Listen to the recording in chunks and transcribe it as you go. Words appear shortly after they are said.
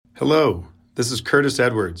Hello, this is Curtis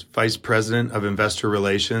Edwards, Vice President of Investor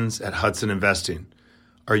Relations at Hudson Investing.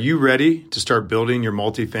 Are you ready to start building your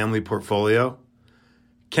multifamily portfolio?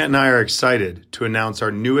 Kent and I are excited to announce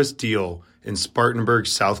our newest deal in Spartanburg,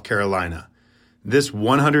 South Carolina. This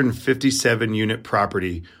 157-unit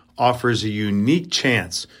property offers a unique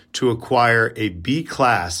chance to acquire a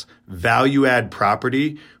B-class value-add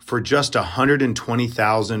property for just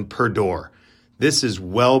 $120,000 per door. This is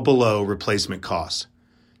well below replacement cost.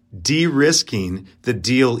 De-risking the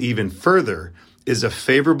deal even further is a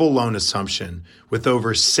favorable loan assumption with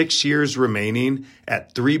over 6 years remaining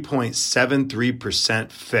at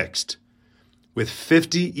 3.73% fixed. With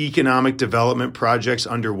 50 economic development projects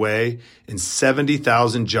underway and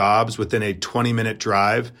 70,000 jobs within a 20-minute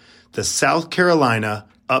drive, the South Carolina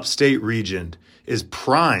upstate region is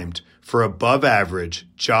primed for above-average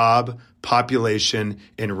job, population,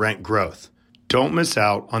 and rent growth. Don't miss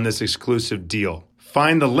out on this exclusive deal.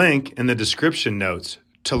 Find the link in the description notes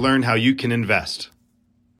to learn how you can invest.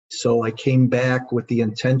 So I came back with the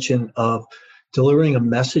intention of delivering a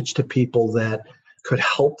message to people that could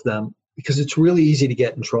help them, because it's really easy to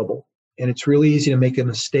get in trouble and it's really easy to make a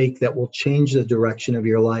mistake that will change the direction of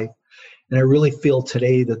your life. And I really feel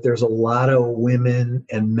today that there's a lot of women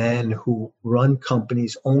and men who run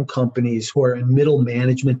companies, own companies, who are in middle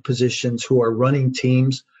management positions, who are running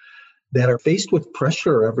teams that are faced with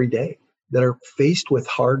pressure every day, that are faced with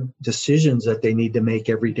hard decisions that they need to make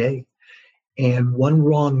every day. And one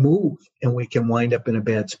wrong move, and we can wind up in a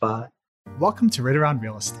bad spot. Welcome to Ritter on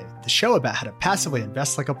Real Estate, the show about how to passively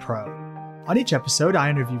invest like a pro. On each episode, I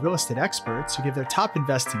interview real estate experts who give their top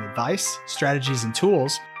investing advice, strategies, and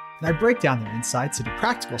tools, and I break down their insights into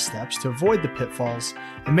practical steps to avoid the pitfalls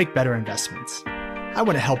and make better investments. I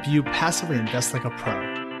want to help you passively invest like a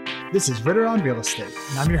pro. This is Ritter on Real Estate,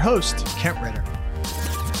 and I'm your host, Kent Ritter.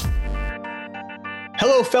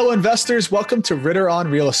 Hello, fellow investors. Welcome to Ritter on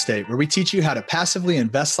Real Estate, where we teach you how to passively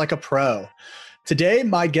invest like a pro. Today,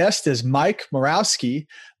 my guest is Mike Morawski.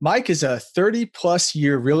 Mike is a 30-plus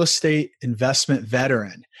year real estate investment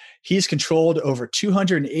veteran. He's controlled over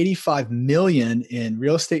 $285 million in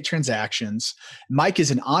real estate transactions. Mike is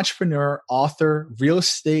an entrepreneur, author, real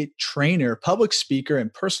estate trainer, public speaker,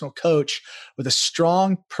 and personal coach with a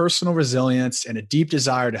strong personal resilience and a deep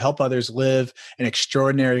desire to help others live an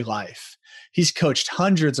extraordinary life. He's coached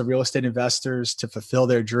hundreds of real estate investors to fulfill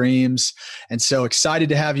their dreams. And so excited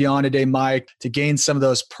to have you on today, Mike, to gain some of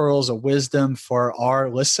those pearls of wisdom for our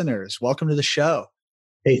listeners. Welcome to the show.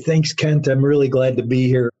 Hey, thanks, Kent. I'm really glad to be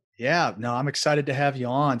here. Yeah, no, I'm excited to have you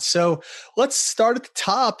on. So let's start at the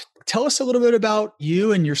top. Tell us a little bit about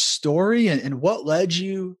you and your story and what led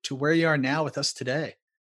you to where you are now with us today.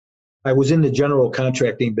 I was in the general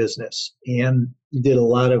contracting business and did a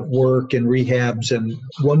lot of work and rehabs. And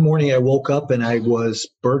one morning I woke up and I was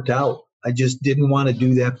burnt out. I just didn't want to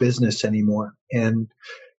do that business anymore. And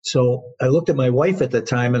so I looked at my wife at the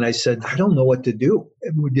time and I said, I don't know what to do.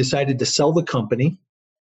 And we decided to sell the company.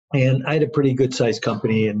 And I had a pretty good sized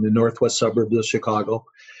company in the northwest suburbs of Chicago.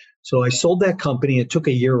 So I sold that company and took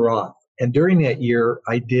a year off. And during that year,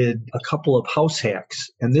 I did a couple of house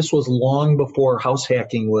hacks. And this was long before house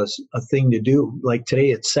hacking was a thing to do. Like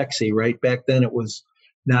today, it's sexy, right? Back then, it was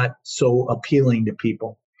not so appealing to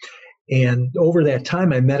people. And over that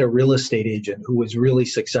time, I met a real estate agent who was really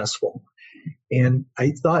successful. And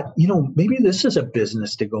I thought, maybe this is a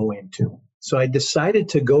business to go into. So I decided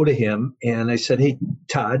to go to him and I said, hey,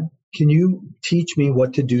 Todd, can you teach me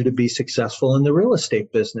what to do to be successful in the real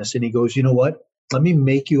estate business? And he goes, you know what? Let me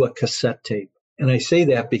make you a cassette tape. And I say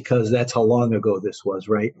that because that's how long ago this was,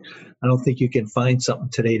 right? I don't think you can find something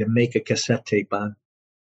today to make a cassette tape on.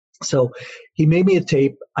 So he made me a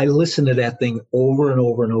tape. I listened to that thing over and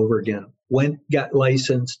over and over again. Went, got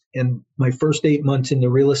licensed. And my first 8 months in the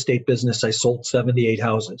real estate business, I sold 78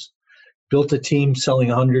 houses. Built a team selling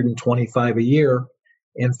 125 a year.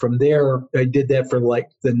 And from there, I did that for like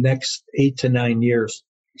the next 8 to 9 years.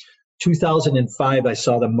 2005, I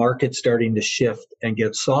saw the market starting to shift and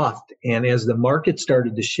get soft. And as the market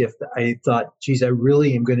started to shift, I thought, geez, I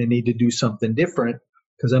really am going to need to do something different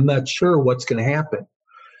because I'm not sure what's going to happen.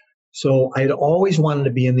 So I had always wanted to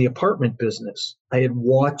be in the apartment business. I had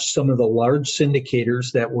watched some of the large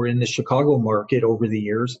syndicators that were in the Chicago market over the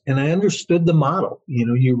years, and I understood the model.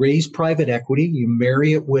 You raise private equity, you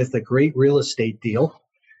marry it with a great real estate deal.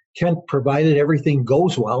 Kent, provided everything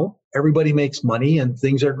goes well, everybody makes money and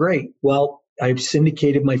things are great. Well, I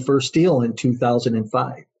syndicated my first deal in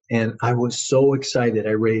 2005 and I was so excited.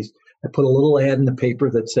 I put a little ad in the paper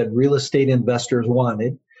that said real estate investors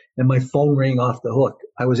wanted, and my phone rang off the hook.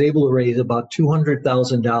 I was able to raise about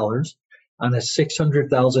 $200,000 on a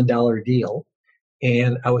 $600,000 deal.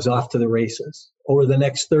 and I was off to the races. Over the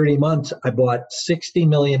next 30 months, I bought $60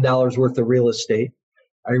 million worth of real estate.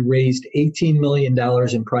 I raised $18 million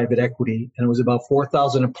in private equity, and it was about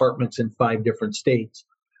 4,000 apartments in 5 different states.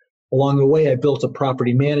 Along the way, I built a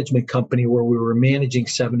property management company where we were managing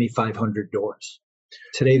 7,500 doors.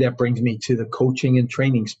 Today, that brings me to the coaching and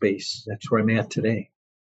training space. That's where I'm at today.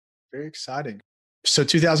 Very exciting. So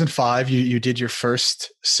 2005, you did your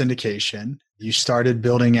first syndication. You started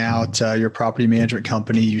building out your property management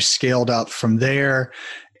company. You scaled up from there.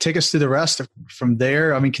 Take us through the rest from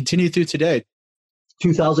there. I mean, continue through today.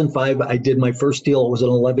 2005, I did my first deal. It was an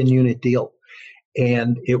 11-unit deal,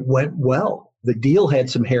 and it went well. The deal had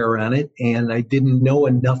some hair on it, and I didn't know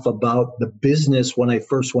enough about the business when I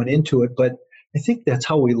first went into it, but I think that's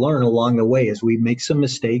how we learn along the way, is we make some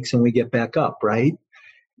mistakes and we get back up, right?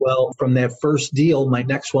 Well, from that first deal, my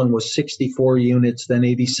next one was 64 units, then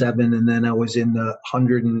 87, and then I was in the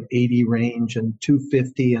 180 range and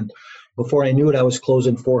 250, and before I knew it, I was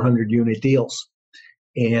closing 400-unit deals.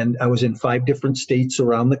 And I was in 5 different states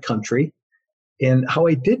around the country. And how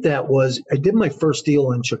I did that was I did my first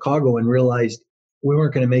deal in Chicago and realized we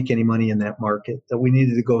weren't going to make any money in that market, that we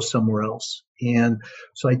needed to go somewhere else. And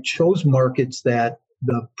so I chose markets that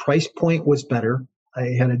the price point was better. I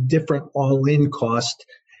had a different all-in cost,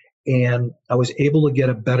 and I was able to get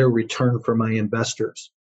a better return for my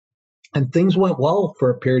investors. And things went well for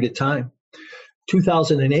a period of time.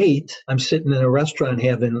 2008, I'm sitting in a restaurant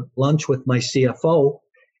having lunch with my CFO,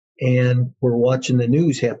 and we're watching the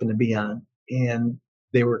news happen to be on. And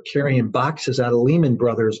they were carrying boxes out of Lehman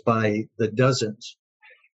Brothers by the dozens.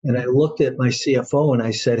 And I looked at my CFO and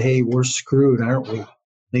I said, "Hey, we're screwed, aren't we?" And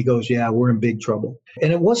he goes, "Yeah, we're in big trouble."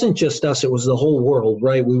 And it wasn't just us, it was the whole world,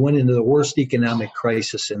 right? We went into the worst economic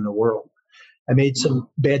crisis in the world. I made some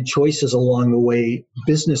bad choices along the way,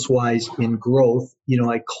 business-wise in growth.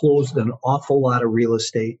 I closed an awful lot of real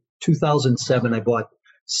estate. 2007, I bought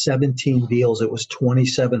 17 deals. It was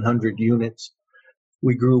 2,700 units.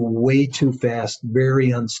 We grew way too fast,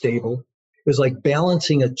 very unstable. It was like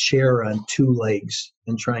balancing a chair on 2 legs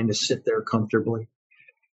and trying to sit there comfortably.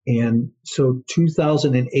 And so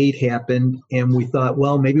 2008 happened, and we thought,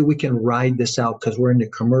 well, maybe we can ride this out because we're in the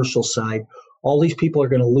commercial side. All these people are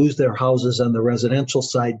going to lose their houses on the residential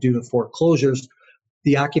side due to foreclosures.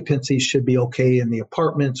 The occupancy should be okay in the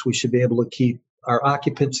apartments. We should be able to keep our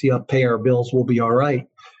occupancy up, pay our bills. We'll be all right.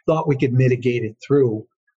 Thought we could mitigate it through,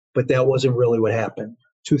 but that wasn't really what happened.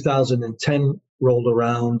 2010 rolled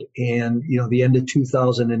around, and the end of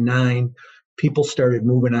 2009, people started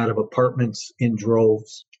moving out of apartments in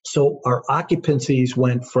droves. So our occupancies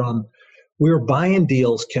went from, we were buying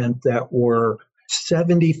deals, Kent, that were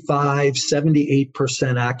 75,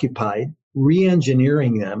 78% occupied,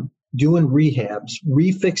 re-engineering them, doing rehabs,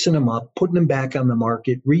 refixing them up, putting them back on the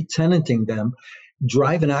market, re-tenanting them,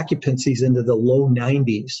 driving occupancies into the low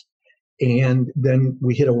 90s. And then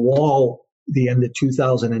we hit a wall the end of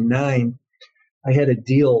 2009. I had a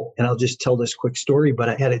deal, and I'll just tell this quick story, but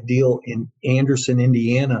I had a deal in Anderson,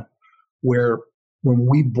 Indiana, where when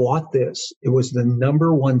we bought this, it was the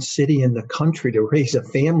number 1 city in the country to raise a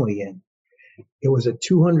family in. It was a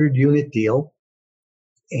 200-unit deal,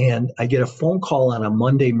 and I get a phone call on a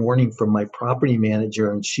Monday morning from my property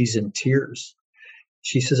manager, and she's in tears.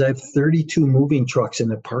 She says, "I have 32 moving trucks in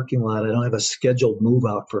the parking lot. I don't have a scheduled move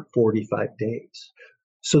out for 45 days.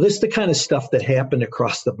 So this is the kind of stuff that happened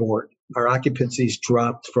across the board. Our occupancies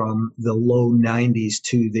dropped from the low 90s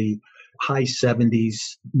to the high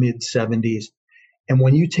 70s, mid 70s. And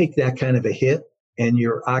when you take that kind of a hit and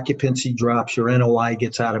your occupancy drops, your NOI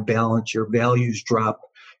gets out of balance, your values drop,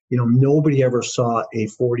 nobody ever saw a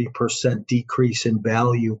 40% decrease in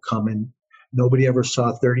value coming. Nobody ever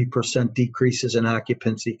saw 30% decreases in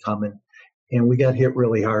occupancy coming. And we got hit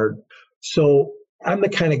really hard. So I'm the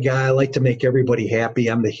kind of guy, I like to make everybody happy.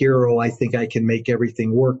 I'm the hero. I think I can make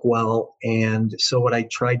everything work well. And so what I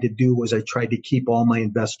tried to do was I tried to keep all my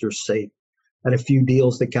investors safe. I had a few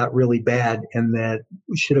deals that got really bad and that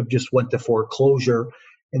we should have just went to foreclosure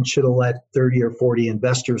and should have let 30 or 40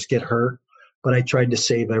 investors get hurt. But I tried to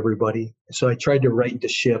save everybody. So I tried to right the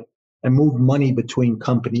ship. I moved money between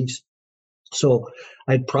companies. So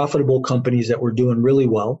I had profitable companies that were doing really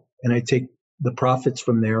well, and I'd take the profits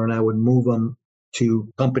from there and I would move them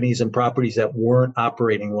to companies and properties that weren't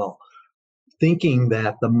operating well, thinking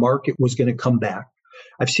that the market was going to come back.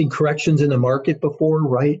 I've seen corrections in the market before,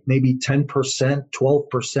 right? Maybe 10%,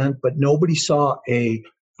 12%, but nobody saw a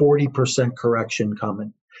 40% correction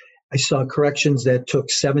coming. I saw corrections that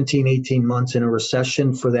took 17, 18 months in a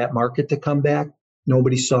recession for that market to come back.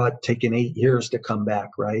 Nobody saw it taking 8 years to come back,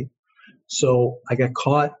 right? So I got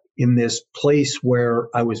caught in this place where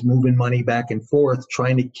I was moving money back and forth,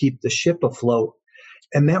 trying to keep the ship afloat.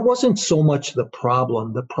 And that wasn't so much the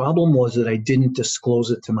problem. The problem was that I didn't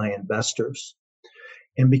disclose it to my investors.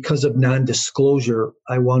 And because of non-disclosure,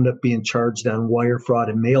 I wound up being charged on wire fraud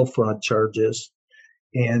and mail fraud charges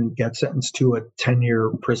and got sentenced to a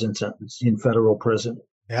 10-year prison sentence in federal prison.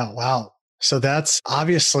 Yeah, wow. So that's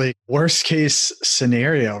obviously worst case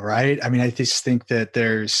scenario, right? I mean, I just think that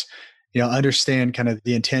there's, understand kind of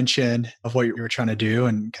the intention of what you were trying to do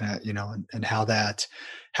and kind of, and how it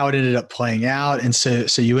ended up playing out. And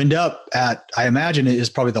so you end up at, I imagine it is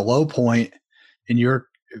probably the low point in your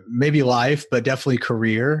maybe life, but definitely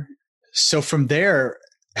career. So from there,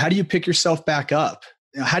 how do you pick yourself back up?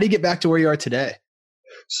 How do you get back to where you are today?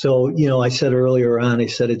 So, I said earlier on,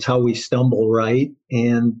 it's how we stumble, right?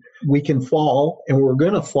 And we can fall, and we're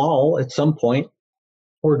going to fall at some point.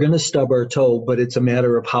 We're going to stub our toe, but it's a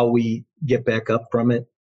matter of how we get back up from it.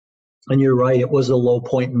 And you're right, it was a low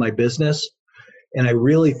point in my business. And I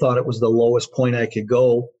really thought it was the lowest point I could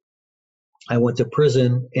go. I went to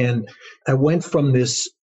prison, and I went from this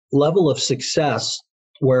level of success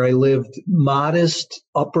where I lived modest,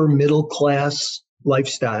 upper middle class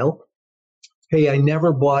lifestyle. Hey, I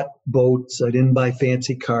never bought boats. I didn't buy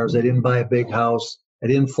fancy cars. I didn't buy a big house. I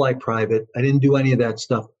didn't fly private. I didn't do any of that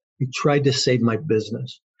stuff. I tried to save my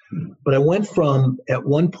business. But I went from, at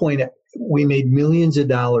one point, we made millions of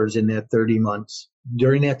dollars in that 30 months.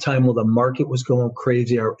 During that time, while the market was going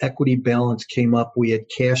crazy, our equity balance came up. We had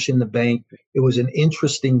cash in the bank. It was an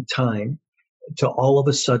interesting time to all of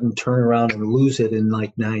a sudden turn around and lose it in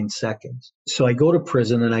like 9 seconds. So I go to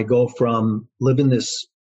prison, and I go from living this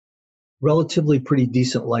relatively pretty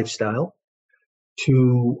decent lifestyle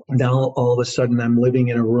to now all of a sudden I'm living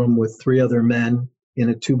in a room with 3 other men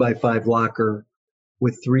in a 2x5 locker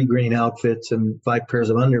with 3 green outfits and 5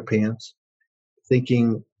 pairs of underpants,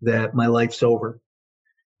 thinking that my life's over.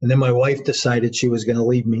 And then my wife decided she was going to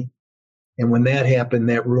leave me. And when that happened,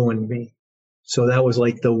 that ruined me. So that was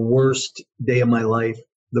like the worst day of my life,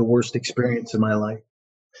 the worst experience of my life.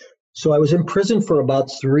 So I was in prison for about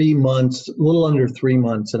 3 months, a little under 3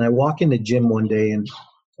 months. And I walk in the gym one day, and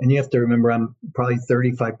you have to remember I'm probably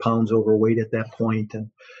 35 pounds overweight at that point and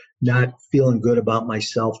not feeling good about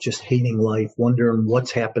myself, just hating life, wondering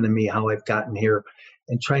what's happened to me, how I've gotten here,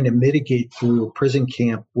 and trying to mitigate through a prison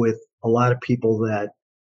camp with a lot of people that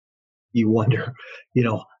you wonder,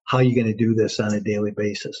 how are you going to do this on a daily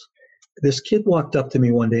basis? This kid walked up to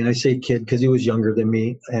me one day, and I say kid because he was younger than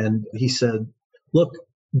me, and he said, look,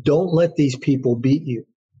 don't let these people beat you.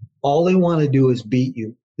 All they want to do is beat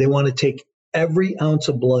you. They want to take every ounce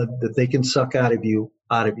of blood that they can suck out of you.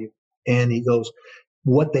 And he goes,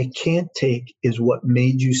 what they can't take is what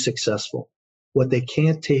made you successful. What they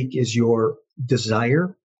can't take is your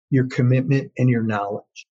desire, your commitment, and your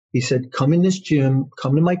knowledge. He said, come in this gym,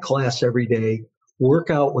 come to my class every day, work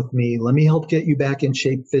out with me. Let me help get you back in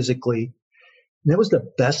shape physically. And that was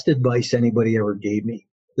the best advice anybody ever gave me.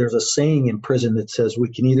 There's a saying in prison that says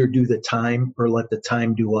we can either do the time or let the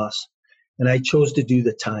time do us. And I chose to do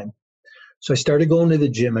the time. So I started going to the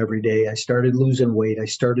gym every day. I started losing weight. I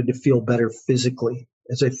started to feel better physically.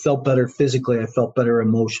 As I felt better physically, I felt better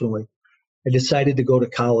emotionally. I decided to go to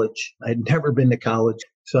college. I'd never been to college.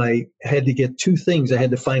 So I had to get 2 things. I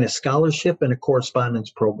had to find a scholarship and a correspondence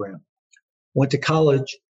program. Went to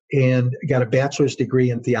college and got a bachelor's degree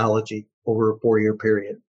in theology over a 4-year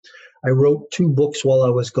period. I wrote 2 books while I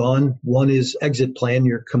was gone. One is Exit Plan,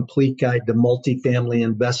 your complete guide to multifamily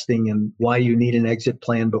investing and why you need an exit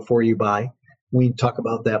plan before you buy. We can talk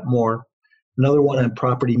about that more. Another one on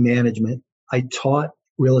property management. I taught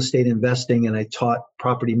real estate investing and I taught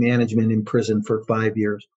property management in prison for 5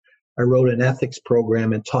 years. I wrote an ethics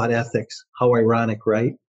program and taught ethics. How ironic,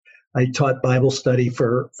 right? I taught Bible study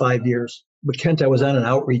for 5 years. But Kent, I was on an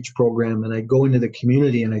outreach program, and I go into the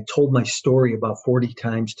community and I told my story about 40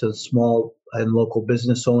 times to small and local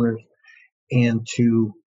business owners and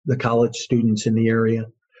to the college students in the area.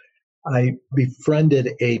 I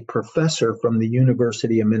befriended a professor from the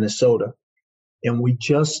University of Minnesota, and we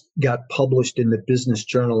just got published in the Business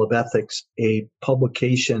Journal of Ethics, a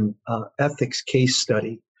publication, ethics case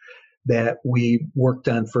study that we worked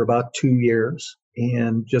on for about 2 years.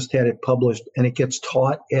 And just had it published, and it gets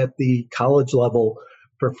taught at the college level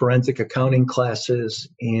for forensic accounting classes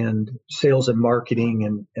and sales and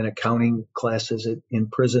marketing and accounting classes in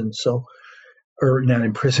prison. So, or not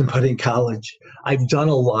in prison, but in college. I've done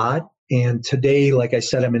a lot. And today, like I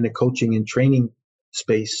said, I'm in the coaching and training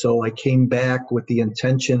space. So I came back with the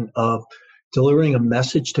intention of delivering a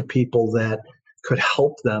message to people that could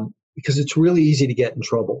help them, because it's really easy to get in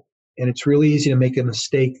trouble. And it's really easy to make a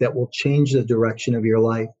mistake that will change the direction of your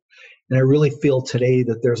life. And I really feel today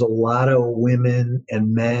that there's a lot of women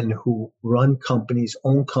and men who run companies,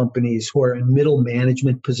 own companies, who are in middle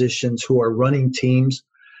management positions, who are running teams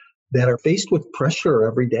that are faced with pressure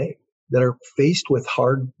every day, that are faced with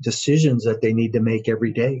hard decisions that they need to make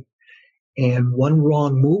every day. And one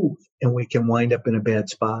wrong move, and we can wind up in a bad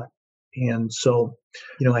spot. And so,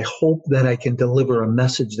 I hope that I can deliver a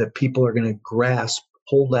message that people are going to grasp,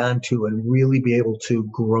 hold on to, and really be able to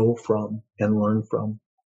grow from and learn from.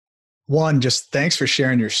 One, just thanks for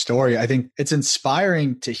sharing your story. I think it's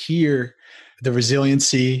inspiring to hear the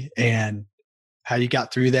resiliency and how you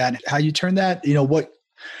got through that, how you turned that,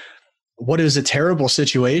 what is a terrible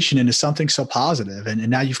situation into something so positive. And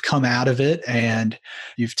now you've come out of it and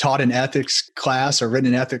you've taught an ethics class or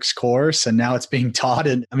written an ethics course, and now it's being taught.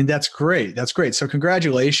 And I mean, that's great. That's great. So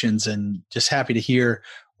congratulations, and just happy to hear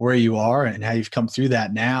where you are and how you've come through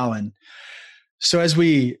that now. And so as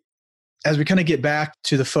we kind of get back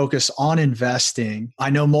to the focus on investing,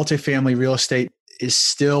 I know multifamily real estate is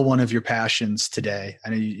still one of your passions today.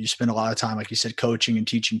 I know you spend a lot of time, like you said, coaching and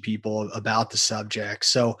teaching people about the subject.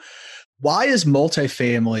 So why is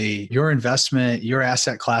multifamily your investment, your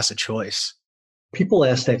asset class of choice? People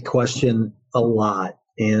ask that question a lot,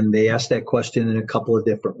 and they ask that question in a couple of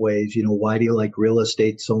different ways. Why do you like real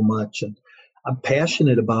estate so much? And I'm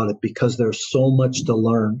passionate about it because there's so much to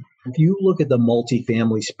learn. If you look at the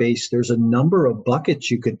multifamily space, there's a number of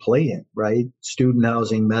buckets you could play in, right? Student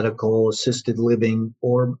housing, medical, assisted living,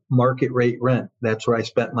 or market rate rent. That's where I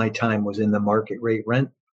spent my time, was in the market rate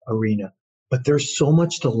rent arena. But there's so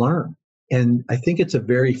much to learn. And I think it's a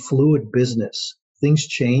very fluid business. Things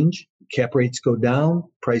change. Cap rates go down,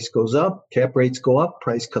 price goes up. Cap rates go up,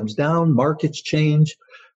 price comes down. Markets change.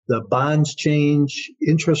 The bonds change,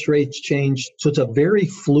 interest rates change. So it's a very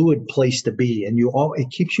fluid place to be, and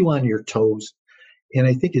it keeps you on your toes. And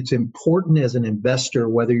I think it's important as an investor,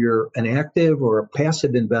 whether you're an active or a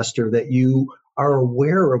passive investor, that you are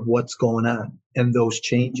aware of what's going on and those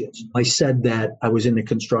changes. I said that I was in the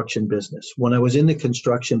construction business. When I was in the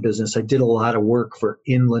construction business, I did a lot of work for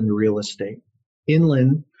Inland Real Estate.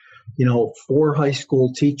 Inland, 4 high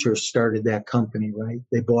school teachers started that company, right?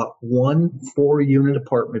 They bought one 4-unit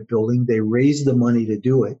apartment building. They raised the money to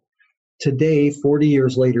do it. Today, 40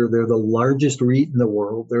 years later, they're the largest REIT in the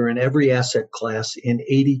world. They're in every asset class in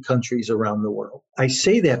 80 countries around the world. I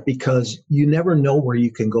say that because you never know where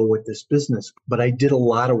you can go with this business, but I did a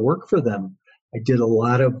lot of work for them. I did a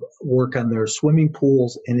lot of work on their swimming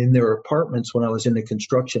pools and in their apartments when I was in the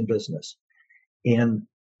construction business. And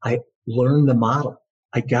I learned the model.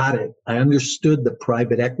 I got it. I understood the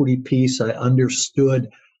private equity piece. I understood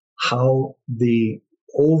how the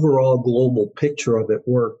overall global picture of it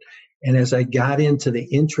worked. And as I got into the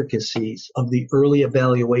intricacies of the early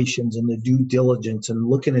evaluations and the due diligence and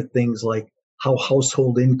looking at things like how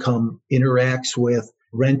household income interacts with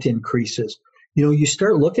rent increases, you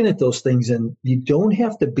start looking at those things, and you don't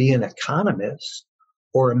have to be an economist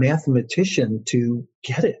or a mathematician to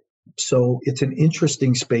get it. So it's an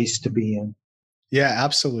interesting space to be in. Yeah,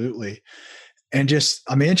 absolutely. And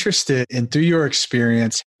I'm interested in, through your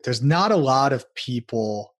experience, there's not a lot of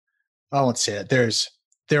people, I won't say it,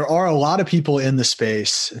 there are a lot of people in the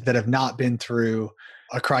space that have not been through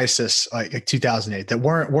a crisis like 2008, that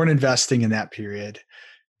weren't investing in that period.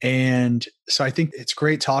 And so I think it's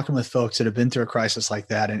great talking with folks that have been through a crisis like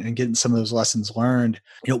that and getting some of those lessons learned.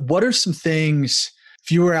 What are some things, if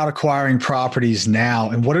you were out acquiring properties now,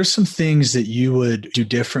 and what are some things that you would do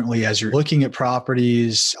differently as you're looking at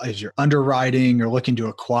properties, as you're underwriting or looking to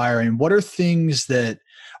acquire? And what are there things that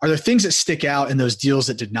stick out in those deals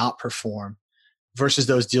that did not perform versus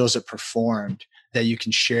those deals that performed that you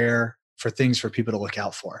can share for people to look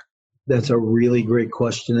out for? That's a really great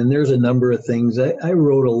question. And there's a number of things. I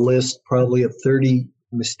wrote a list probably of 30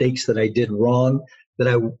 mistakes that I did wrong that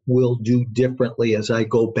I will do differently as I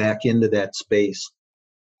go back into that space.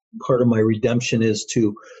 Part of my redemption is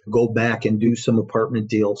to go back and do some apartment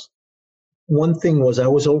deals. One thing was I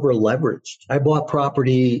was over leveraged. I bought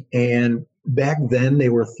property, and back then they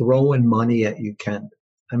were throwing money at you, Ken.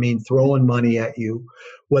 I mean, throwing money at you,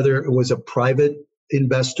 whether it was a private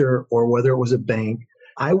investor or whether it was a bank.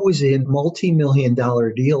 I was in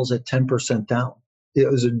multi-million-dollar deals at 10% down.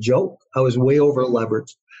 It was a joke. I was way over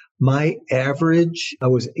leveraged. My average, I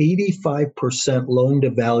was 85% loan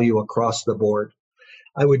to value across the board.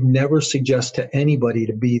 I would never suggest to anybody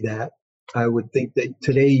to be that. I would think that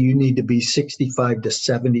today you need to be 65 to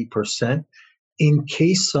 70% in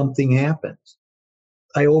case something happens.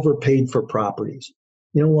 I overpaid for properties.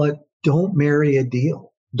 You know what? Don't marry a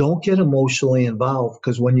deal. Don't get emotionally involved,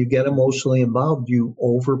 because when you get emotionally involved, you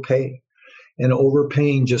overpay. And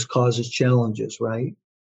overpaying just causes challenges, right?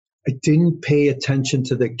 I didn't pay attention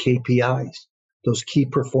to the KPIs, those key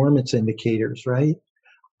performance indicators, right?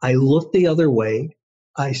 I looked the other way.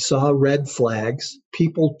 I saw red flags.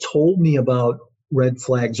 People told me about red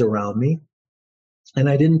flags around me, and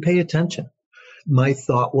I didn't pay attention. My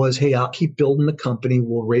thought was, hey, I'll keep building the company.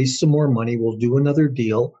 We'll raise some more money. We'll do another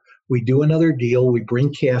deal. We do another deal. We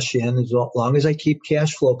bring cash in. As long as I keep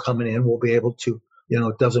cash flow coming in, we'll be able to,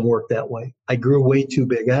 it doesn't work that way. I grew way too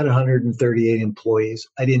big. I had 138 employees.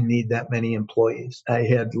 I didn't need that many employees. I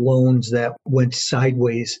had loans that went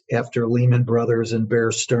sideways after Lehman Brothers and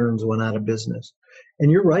Bear Stearns went out of business. And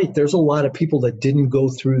you're right. There's a lot of people that didn't go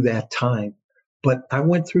through that time. But I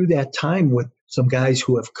went through that time with some guys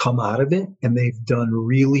who have come out of it and they've done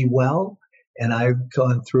really well. And I've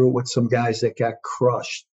gone through it with some guys that got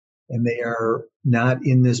crushed and they are not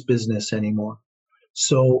in this business anymore.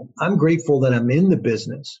 So I'm grateful that I'm in the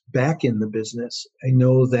business, back in the business. I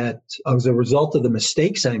know that as a result of the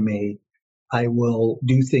mistakes I made, I will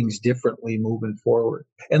do things differently moving forward.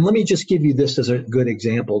 And let me just give you this as a good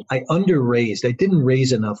example. I underraised. I didn't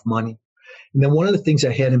raise enough money. And then one of the things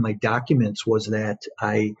I had in my documents was that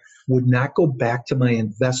I would not go back to my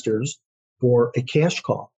investors for a cash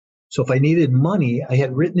call. So if I needed money, I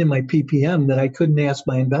had written in my PPM that I couldn't ask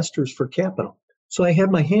my investors for capital. So I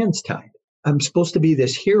had my hands tied. I'm supposed to be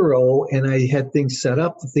this hero, and I had things set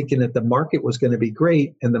up thinking that the market was going to be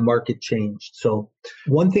great, and the market changed. So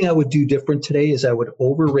one thing I would do different today is I would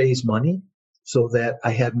over-raise money so that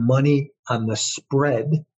I had money on the spread.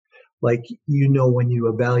 Like, when you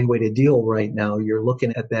evaluate a deal right now, you're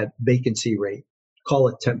looking at that vacancy rate, call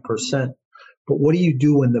it 10%. But what do you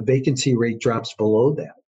do when the vacancy rate drops below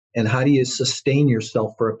that? And how do you sustain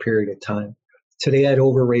yourself for a period of time? Today, I'd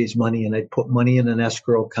over-raise money and I'd put money in an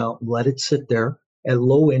escrow account and let it sit there at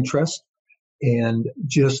low interest and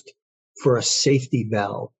just for a safety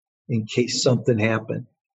valve in case something happened.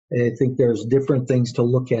 And I think there's different things to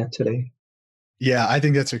look at today. Yeah, I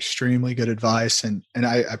think that's extremely good advice. And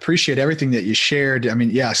I appreciate everything that you shared. I mean,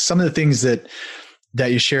 yeah, some of the things that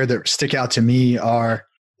you shared that stick out to me are,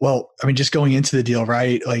 just going into the deal,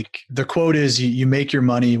 right? Like the quote is, you make your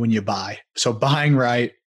money when you buy. So buying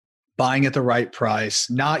right, buying at the right price,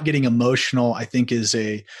 not getting emotional, I think is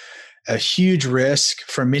a huge risk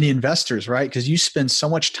for many investors, right? Because you spend so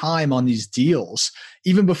much time on these deals,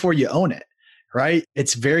 even before you own it. Right?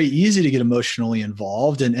 It's very easy to get emotionally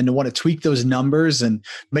involved and to want to tweak those numbers and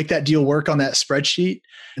make that deal work on that spreadsheet.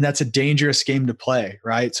 And that's a dangerous game to play,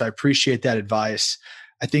 right? So I appreciate that advice.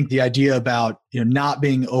 I think the idea about, not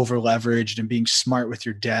being over leveraged and being smart with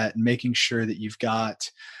your debt and making sure that you've got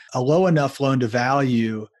a low enough loan to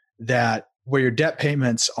value that where your debt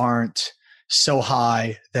payments aren't so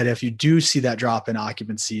high that if you do see that drop in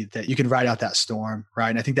occupancy, that you can ride out that storm, right?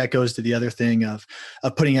 And I think that goes to the other thing of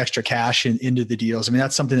putting extra cash into the deals. I mean,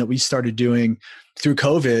 that's something that we started doing through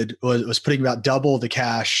COVID was putting about double the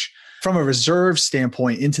cash from a reserve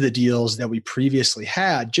standpoint into the deals that we previously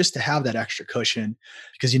had, just to have that extra cushion,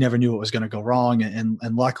 because you never knew what was going to go wrong. And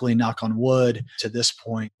luckily, knock on wood, to this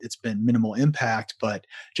point, it's been minimal impact, but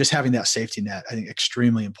just having that safety net, I think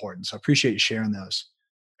extremely important. So I appreciate you sharing those.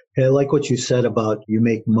 I like what you said about you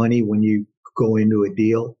make money when you go into a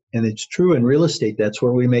deal. And it's true in real estate. That's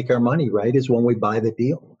where we make our money, right? Is when we buy the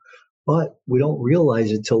deal. But we don't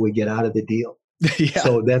realize it till we get out of the deal. Yeah.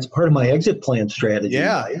 So that's part of my exit plan strategy.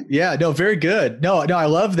 Yeah. Right? Yeah. No, very good. No, I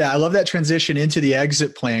love that. I love that transition into the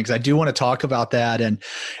exit plan, because I do want to talk about that. And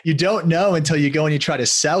you don't know until you go and you try to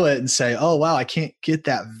sell it and say, oh, wow, I can't get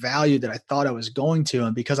that value that I thought I was going to.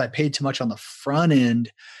 And because I paid too much on the front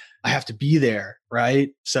end, I have to be there,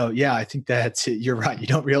 right? So yeah, I think you're right. You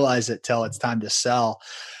don't realize it till it's time to sell.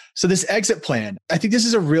 So this exit plan, I think this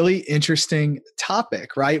is a really interesting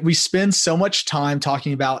topic, right? We spend so much time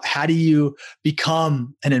talking about how do you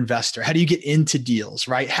become an investor? How do you get into deals,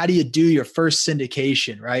 right? How do you do your first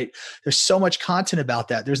syndication, right? There's so much content about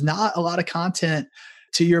that. There's not a lot of content,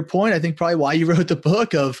 to your point, I think probably why you wrote the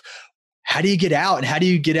book, of how do you get out and how do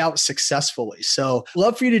you get out successfully? So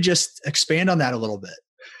love for you to just expand on that a little bit.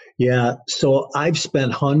 Yeah. So I've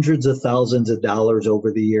spent hundreds of thousands of dollars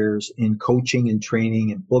over the years in coaching and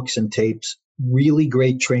training and books and tapes, really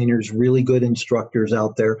great trainers, really good instructors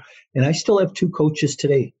out there. And I still have 2 coaches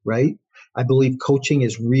today, right? I believe coaching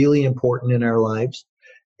is really important in our lives,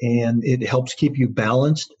 and it helps keep you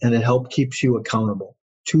balanced and it helps keeps you accountable.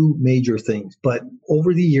 2 major things. But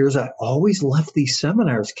over the years, I always left these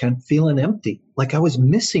seminars feeling empty, like I was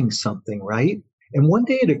missing something, right? And one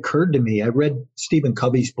day it occurred to me, I read Stephen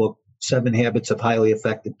Covey's book, 7 Habits of Highly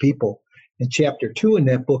Effective People. And chapter 2 in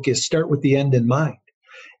that book is start with the end in mind.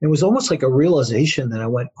 It was almost like a realization that I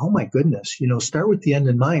went, oh my goodness, start with the end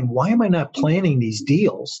in mind. Why am I not planning these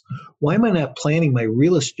deals? Why am I not planning my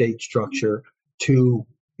real estate structure to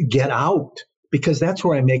get out? Because that's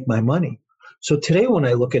where I make my money. So today when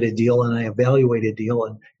I look at a deal and I evaluate a deal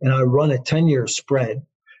and I run a 10-year spread,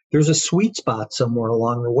 there's a sweet spot somewhere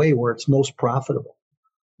along the way where it's most profitable.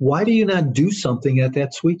 Why do you not do something at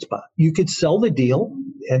that sweet spot? You could sell the deal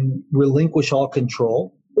and relinquish all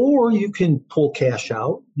control, or you can pull cash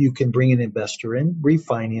out. You can bring an investor in,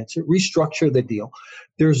 refinance it, restructure the deal.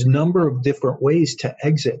 There's a number of different ways to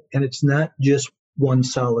exit, and it's not just one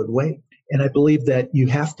solid way. And I believe that you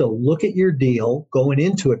have to look at your deal going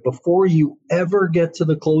into it before you ever get to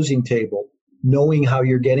the closing table, knowing how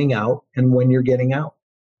you're getting out and when you're getting out.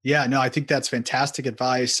 Yeah, no, I think that's fantastic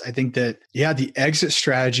advice. I think that, the exit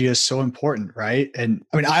strategy is so important, right? And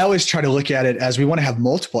I mean, I always try to look at it as we want to have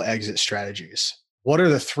multiple exit strategies. What are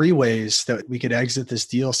the 3 ways that we could exit this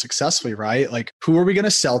deal successfully, right? Like, who are we going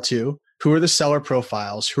to sell to? Who are the seller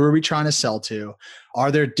profiles? Who are we trying to sell to?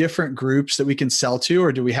 Are there different groups that we can sell to,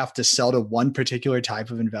 or do we have to sell to one particular type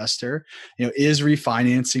of investor? Is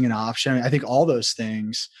refinancing an option? I think all those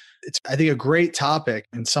things. It's, I think, a great topic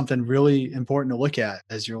and something really important to look at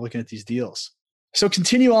as you're looking at these deals. So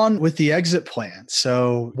continue on with the exit plan.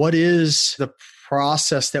 So what is the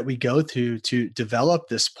process that we go through to develop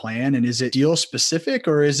this plan? And is it deal specific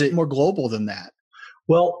or is it more global than that?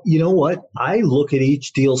 Well, you know what? I look at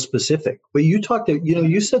each deal specific, but you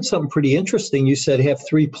said something pretty interesting. You said have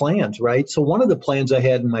 3 plans, right? So one of the plans I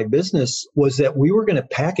had in my business was that we were going to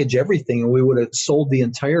package everything and we would have sold the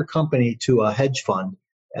entire company to a hedge fund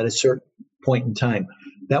at a certain point in time.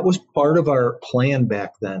 That was part of our plan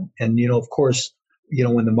back then. And, of course,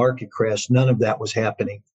 when the market crashed, none of that was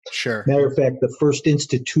happening. Sure. Matter of fact, the first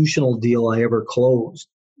institutional deal I ever closed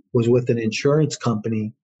was with an insurance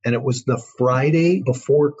company. And it was the Friday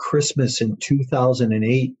before Christmas in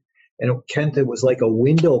 2008. And it was like a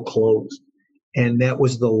window closed. And that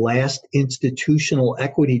was the last institutional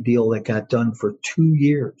equity deal that got done for 2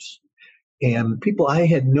 years. And people, I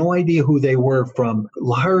had no idea who they were, from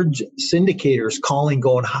large syndicators calling,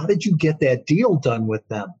 going, how did you get that deal done with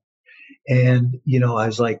them? And, I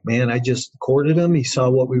was like, man, I just courted him. He saw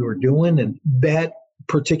what we were doing. And that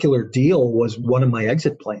particular deal was one of my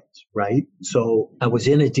exit plans, right? So I was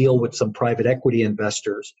in a deal with some private equity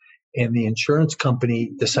investors, and the insurance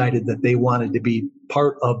company decided that they wanted to be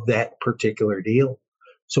part of that particular deal.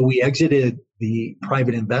 So we exited the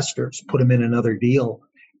private investors, put them in another deal,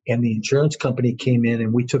 and the insurance company came in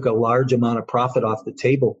and we took a large amount of profit off the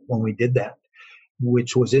table when we did that,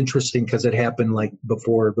 which was interesting because it happened like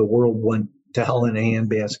before the world went to hell in a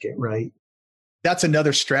handbasket, right? That's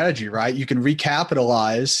another strategy, right? You can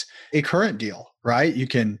recapitalize a current deal, right? You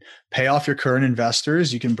can pay off your current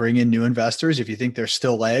investors. You can bring in new investors if you think there's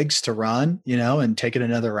still legs to run, and take it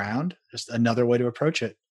another round. Just another way to approach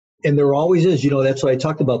it. And there always is, that's what I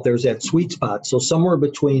talked about. There's that sweet spot. So somewhere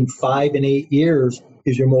between 5 and 8 years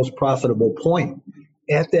is your most profitable point.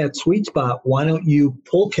 At that sweet spot, why don't you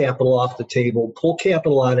pull capital off the table, pull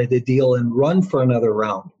capital out of the deal and run for another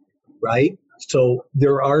round, right? So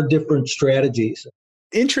there are different strategies.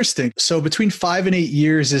 Interesting. So between 5 and 8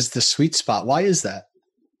 years is the sweet spot. Why is that?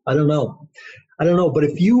 I don't know. But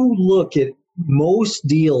if you look at most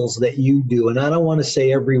deals that you do, and I don't want to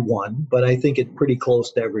say every one, but I think it's pretty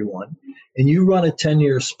close to every one, and you run a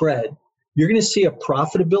 10-year spread, you're going to see a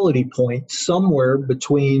profitability point somewhere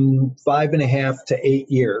between 5.5 to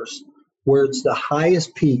 8 years where it's the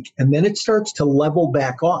highest peak, and then it starts to level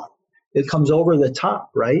back off. It comes over the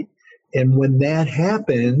top, right? And when that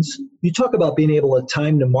happens, you talk about being able to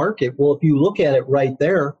time to market. Well, if you look at it right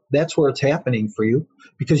there, that's where it's happening for you,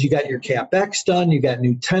 because you got your CapEx done, you got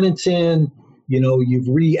new tenants in, you've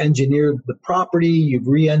re-engineered the property, you've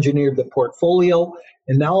re-engineered the portfolio,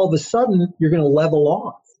 and now all of a sudden you're going to level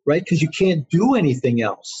off, right? Because you can't do anything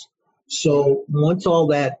else. So once all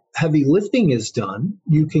that heavy lifting is done,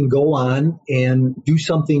 you can go on and do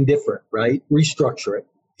something different, right? Restructure it.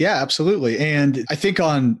 Yeah, absolutely. And I think,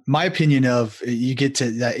 on my opinion of, you get to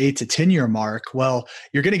that 8 to 10 year mark, well,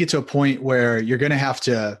 you're going to get to a point where you're going to have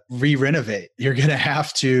to re-renovate. You're going to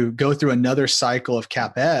have to go through another cycle of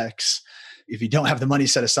CapEx. If you don't have the money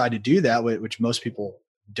set aside to do that, which most people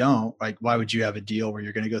don't, like, why would you have a deal where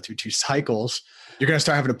you're going to go through 2 cycles? You're going to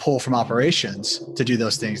start having to pull from operations to do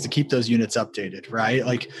those things, to keep those units updated, right?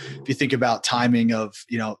 Like, if you think about timing of,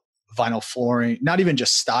 vinyl flooring, not even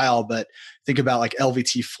just style, but think about like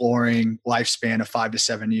LVT flooring, lifespan of 5 to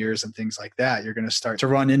 7 years and things like that. You're going to start to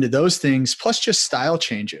run into those things, plus just style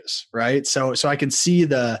changes, right? So I can see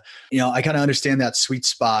I kind of understand that sweet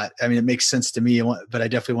spot. I mean, it makes sense to me, but I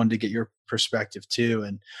definitely wanted to get your perspective too.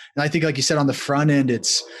 And I think, like you said, on the front end,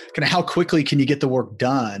 it's kind of how quickly can you get the work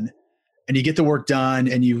done? And you get the work done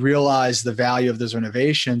and you realize the value of those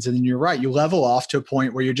renovations. And then you're right, you level off to a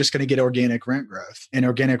point where you're just going to get organic rent growth. And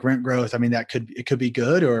organic rent growth, I mean, it could be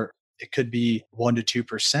good, or it could be 1% to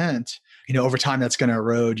 2%. Over time, that's going to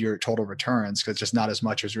erode your total returns because it's just not as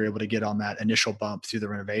much as you're able to get on that initial bump through the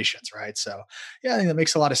renovations, right? So yeah, I think that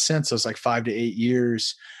makes a lot of sense. Those like 5 to 8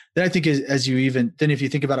 years. Then I think if you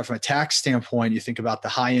think about it from a tax standpoint, you think about the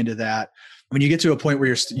high end of that. When you get to a point where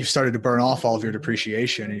you've started to burn off all of your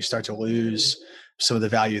depreciation and you start to lose some of the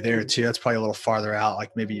value there too, that's probably a little farther out,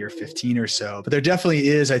 like maybe year 15 or so. But there definitely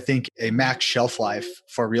is, I think, a max shelf life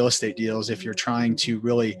for real estate deals if you're trying to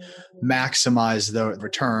really maximize the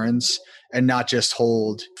returns and not just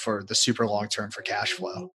hold for the super long term for cash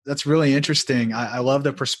flow. That's really interesting. I love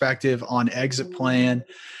the perspective on exit plan.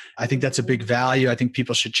 I think that's a big value. I think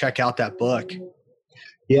people should check out that book.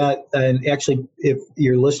 Yeah, and actually, if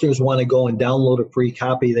your listeners want to go and download a free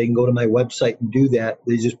copy, they can go to my website and do that.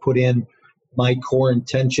 They just put in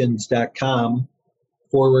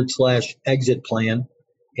mycoreintentions.com/exit plan,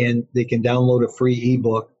 and they can download a free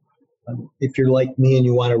ebook. If you're like me and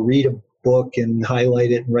you want to read a book and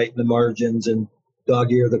highlight it and write in the margins and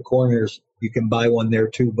dog ear the corners, you can buy one there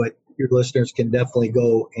too. But your listeners can definitely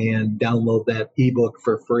go and download that ebook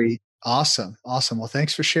for free. Awesome. Well,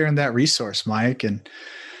 thanks for sharing that resource, Mike. And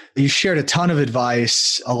you shared a ton of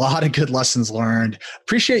advice, a lot of good lessons learned.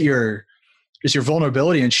 Appreciate your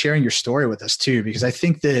vulnerability and sharing your story with us too, because I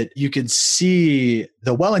think that you can see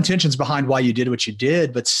the well-intentions behind why you did what you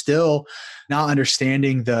did, but still not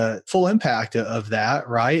understanding the full impact of that,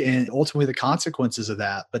 right? And ultimately the consequences of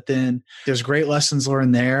that. But then there's great lessons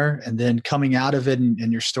learned there. And then coming out of it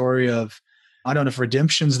and your story of, I don't know if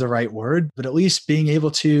redemption's the right word, but at least being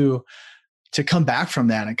able to come back from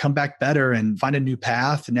that and come back better and find a new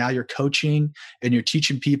path. And now you're coaching and you're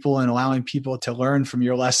teaching people and allowing people to learn from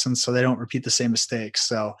your lessons so they don't repeat the same mistakes.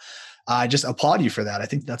 So I just applaud you for that. I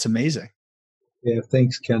think that's amazing. Yeah,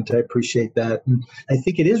 thanks, Kent. I appreciate that. And I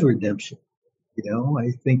think it is redemption.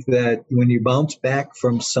 I think that when you bounce back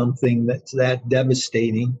from something that's that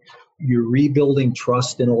devastating, you're rebuilding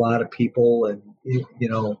trust in a lot of people. And,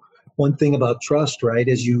 one thing about trust, right,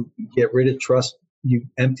 is you get rid of trust. You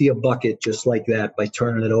empty a bucket just like that by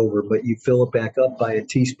turning it over, but you fill it back up by a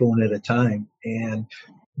teaspoon at a time. And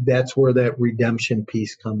that's where that redemption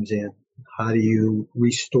piece comes in. How do you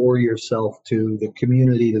restore yourself to the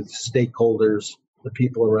community, to the stakeholders, the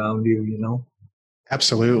people around you,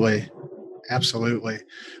 Absolutely.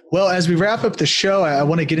 Well, as we wrap up the show, I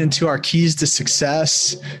want to get into our keys to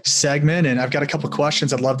success segment. And I've got a couple of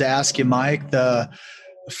questions I'd love to ask you, Mike. The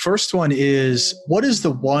first one is, what is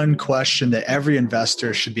the one question that every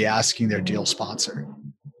investor should be asking their deal sponsor?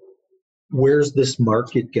 Where's this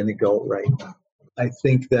market going to go right now? I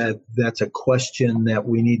think that that's a question that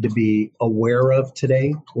we need to be aware of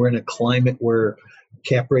today. We're in a climate where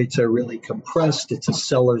cap rates are really compressed. It's a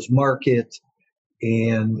seller's market,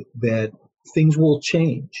 and that things will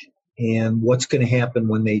change. And what's going to happen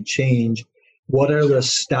when they change? What are the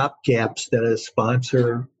stopgaps that a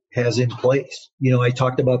sponsor has in place? I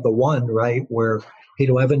talked about the one, right, where, hey,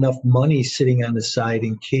 do I have enough money sitting on the side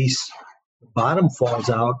in case the bottom falls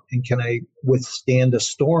out, and can I withstand a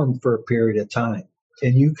storm for a period of time?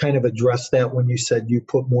 And you kind of addressed that when you said you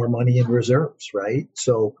put more money in reserves, right?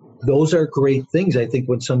 So those are great things. I think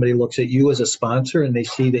when somebody looks at you as a sponsor and they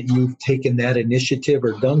see that you've taken that initiative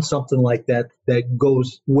or done something like that, that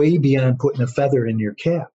goes way beyond putting a feather in your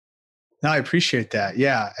cap. No, I appreciate that.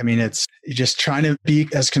 Yeah. I mean, it's just trying to be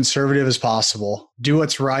as conservative as possible, do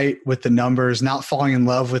what's right with the numbers, not falling in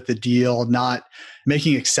love with the deal, not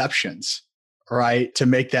making exceptions, right, to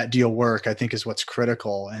make that deal work, I think is what's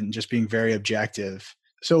critical, and just being very objective.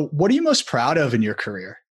 So what are you most proud of in your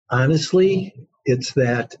career? Honestly, it's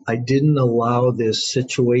that I didn't allow this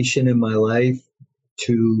situation in my life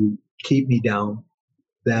to keep me down,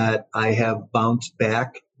 that I have bounced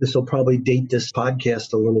back. This will probably date this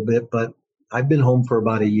podcast a little bit, but I've been home for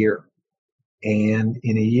about a year. And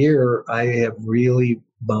in a year, I have really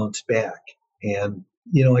bounced back. And,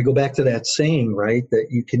 I go back to that saying, right, that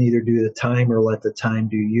you can either do the time or let the time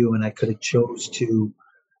do you. And I could have chose to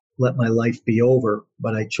let my life be over,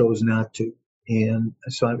 but I chose not to. And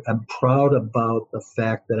so I'm proud about the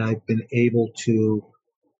fact that I've been able to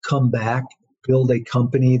come back, build a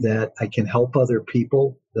company that I can help other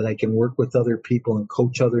people, that I can work with other people and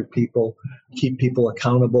coach other people, keep people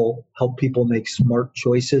accountable, help people make smart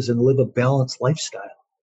choices, and live a balanced lifestyle.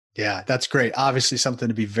 Yeah, that's great. Obviously something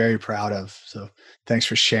to be very proud of. So thanks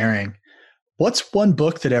for sharing. What's one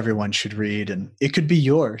book that everyone should read? And it could be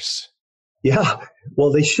yours. Yeah.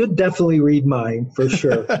 Well, they should definitely read mine for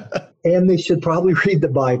sure. And they should probably read the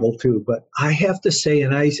Bible too. But I have to say,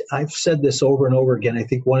 and I've said this over and over again, I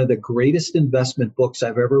think one of the greatest investment books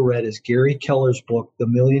I've ever read is Gary Keller's book, The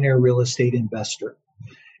Millionaire Real Estate Investor.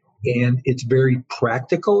 And it's very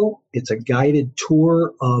practical. It's a guided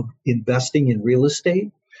tour of investing in real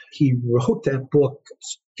estate. He wrote that book,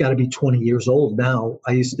 it's got to be 20 years old now.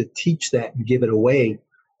 I used to teach that and give it away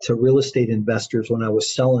to real estate investors when I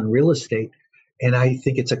was selling real estate. And I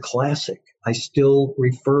think it's a classic. I still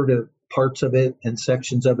refer to parts of it and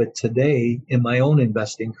sections of it today in my own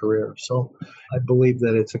investing career. So I believe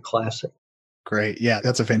that it's a classic. Great. Yeah,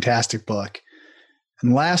 that's a fantastic book.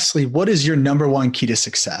 And lastly, what is your number one key to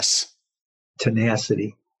success?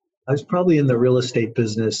 Tenacity. I was probably in the real estate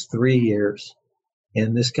business 3 years.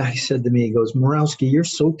 And this guy said to me, he goes, Morawski, you're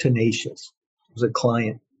so tenacious. It was a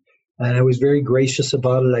client. And I was very gracious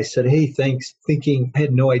about it. I said, hey, thanks, thinking I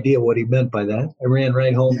had no idea what he meant by that. I ran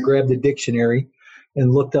right home, grabbed the dictionary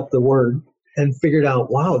and looked up the word and figured out,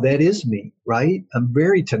 wow, that is me, right? I'm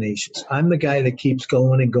very tenacious. I'm the guy that keeps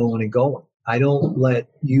going and going and going. I don't let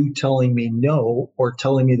you telling me no or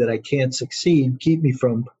telling me that I can't succeed keep me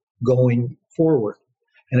from going forward.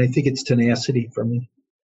 And I think it's tenacity for me.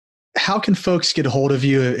 How can folks get a hold of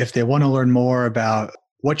you if they want to learn more about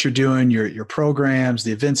what you're doing, your programs,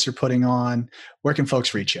 the events you're putting on? Where can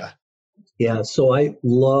folks reach you? Yeah, so I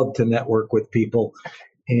love to network with people,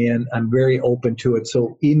 and I'm very open to it.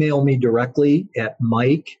 So email me directly at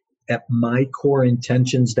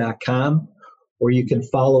mike@mycoreintentions.com, or you can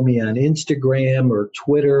follow me on Instagram or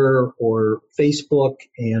Twitter or Facebook,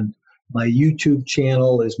 and my YouTube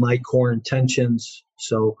channel is My Core Intentions.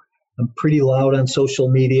 So I'm pretty loud on social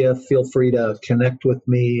media. Feel free to connect with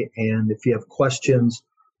me, and if you have questions,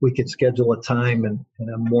 we could schedule a time, and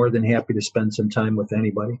I'm more than happy to spend some time with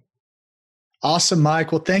anybody. Awesome,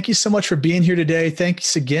 Mike. Well, thank you so much for being here today.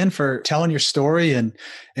 Thanks again for telling your story and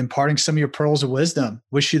imparting some of your pearls of wisdom.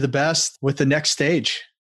 Wish you the best with the next stage.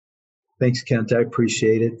 Thanks, Kent. I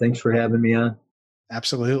appreciate it. Thanks for having me on.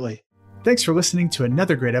 Absolutely. Thanks for listening to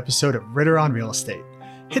another great episode of Ritter on Real Estate.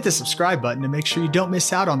 Hit the subscribe button to make sure you don't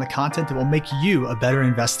miss out on the content that will make you a better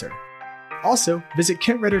investor. Also, visit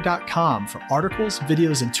KentRitter.com for articles,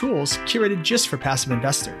 videos, and tools curated just for passive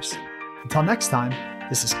investors. Until next time,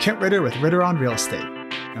 this is Kent Ritter with Ritter on Real Estate.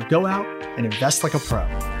 Now go out and invest like a pro.